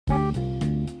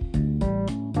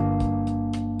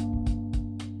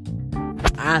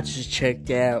I just checked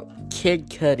out Kid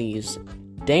Cudi's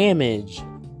Damage.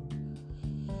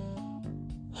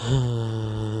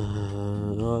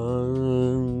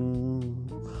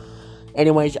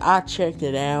 Anyways, I checked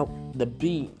it out. The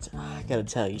beat, I gotta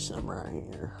tell you something right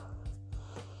here.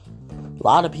 A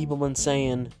lot of people been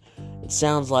saying it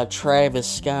sounds like Travis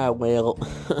Scott. Well,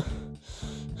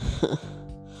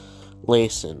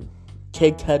 listen,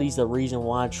 Kid Cudi's the reason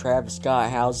why Travis Scott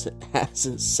has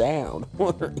his sound.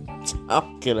 What are you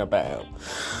talking about?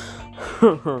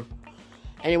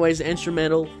 Anyways, the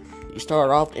instrumental. You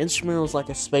start off, the instrumental is like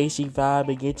a spacey vibe.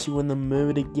 It gets you in the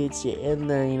mood. It gets you in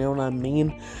there. You know what I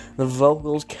mean? The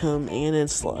vocals come in.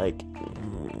 It's like,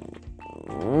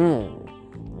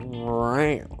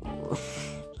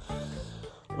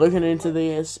 looking into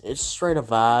this, it's straight a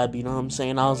vibe. You know what I'm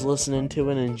saying? I was listening to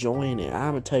it and enjoying it.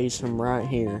 I'm gonna tell you something right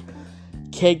here.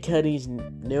 Kid Cudi's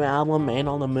new album, Man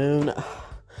on the Moon.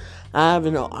 I've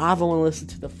only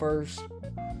listened to the first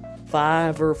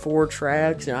 5 or 4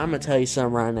 tracks, and I'm gonna tell you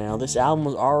something right now. This album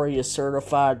was already a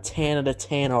certified 10 out of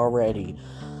 10 already.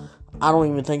 I don't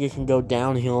even think it can go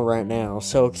downhill right now.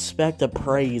 So expect a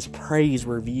praise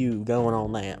review going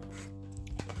on that.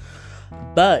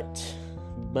 But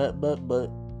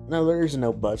no, there is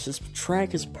no buts. This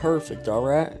track is perfect,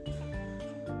 alright?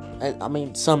 I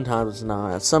mean, sometimes it's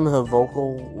not. Some of the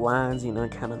vocal lines,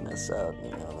 kind of mess up,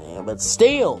 man. But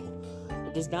still,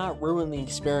 it does not ruin the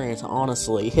experience,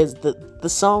 honestly. The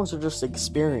songs are just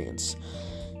experience.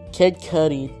 Kid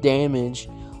Cudi, Damage,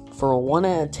 for a 1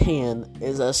 out of 10,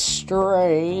 is a straight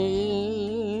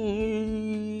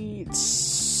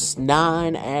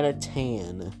 9 out of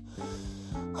 10.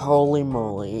 Holy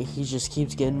moly, he just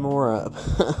keeps getting more up.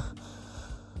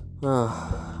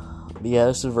 Yeah,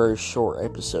 this is a very short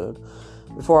episode.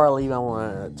 Before I leave, I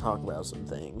want to talk about some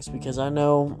things, because I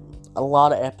know a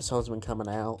lot of episodes have been coming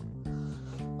out.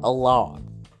 A lot.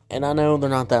 And I know they're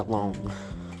not that long.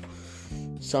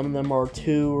 Some of them are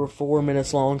 2 or 4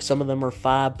 minutes long. Some of them are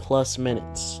 5+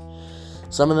 minutes.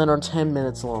 Some of them are 10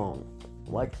 minutes long.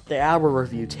 Like the album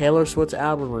review, Taylor Swift's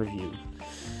album review.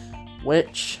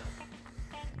 Which,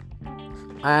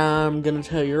 I'm going to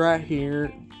tell you right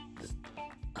here,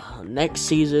 next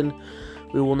season,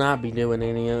 we will not be doing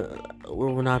any, we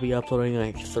will not be uploading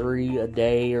like 3 a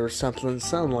day or something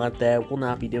like that. We'll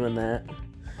not be doing that.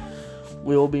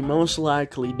 We will be most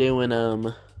likely doing,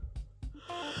 1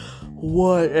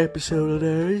 episode a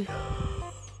day.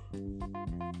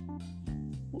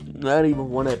 Not even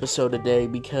 1 episode a day,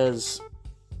 because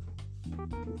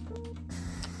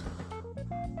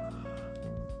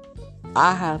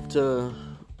I have to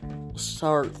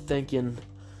start thinking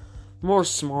more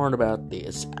smart about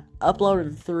this.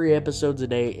 Uploading 3 episodes a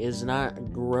day is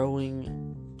not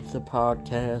growing the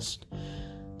podcast.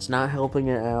 It's not helping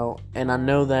it out. And I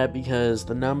know that because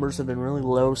the numbers have been really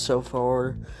low so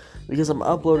far, because I'm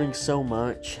uploading so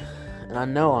much, and I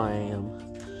know I am.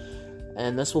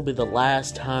 And this will be the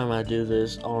last time I do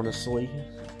this, honestly.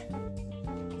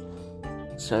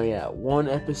 So yeah, 1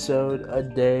 episode a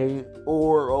day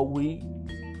or a week.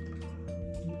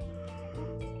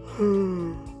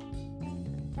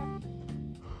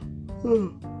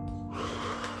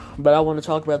 But I want to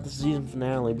talk about the season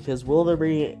finale, because will there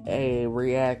be a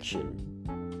reaction?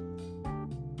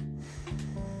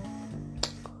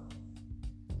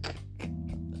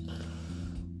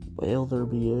 Will there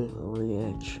be a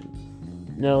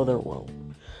reaction? No, there won't.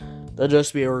 There'll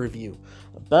just be a review.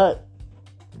 But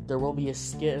there will be a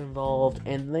skit involved,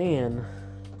 and then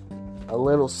a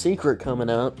little secret coming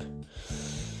up.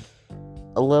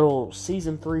 A little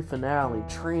season 3 finale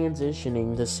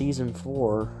transitioning to season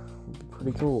 4.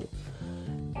 Pretty cool.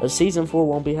 Season 4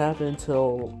 won't be happening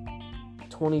until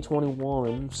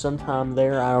 2021. Sometime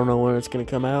there. I don't know when it's going to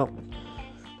come out.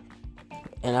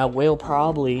 And I will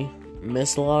probably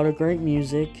miss a lot of great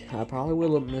music. I probably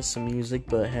will miss some music,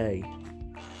 but hey,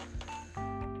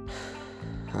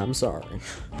 I'm sorry.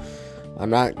 I'm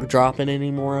not dropping any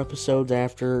more episodes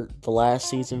after the last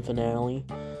season finale.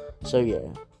 So yeah,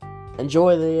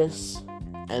 enjoy this,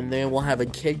 and then we'll have a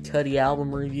Kid Cudi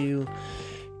album review,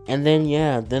 and then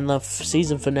the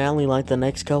season finale like the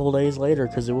next couple days later,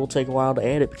 because it will take a while to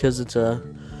edit, because it's a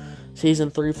season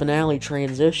 3 finale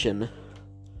transition.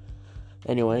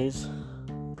 Anyways,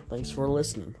 thanks for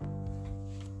listening.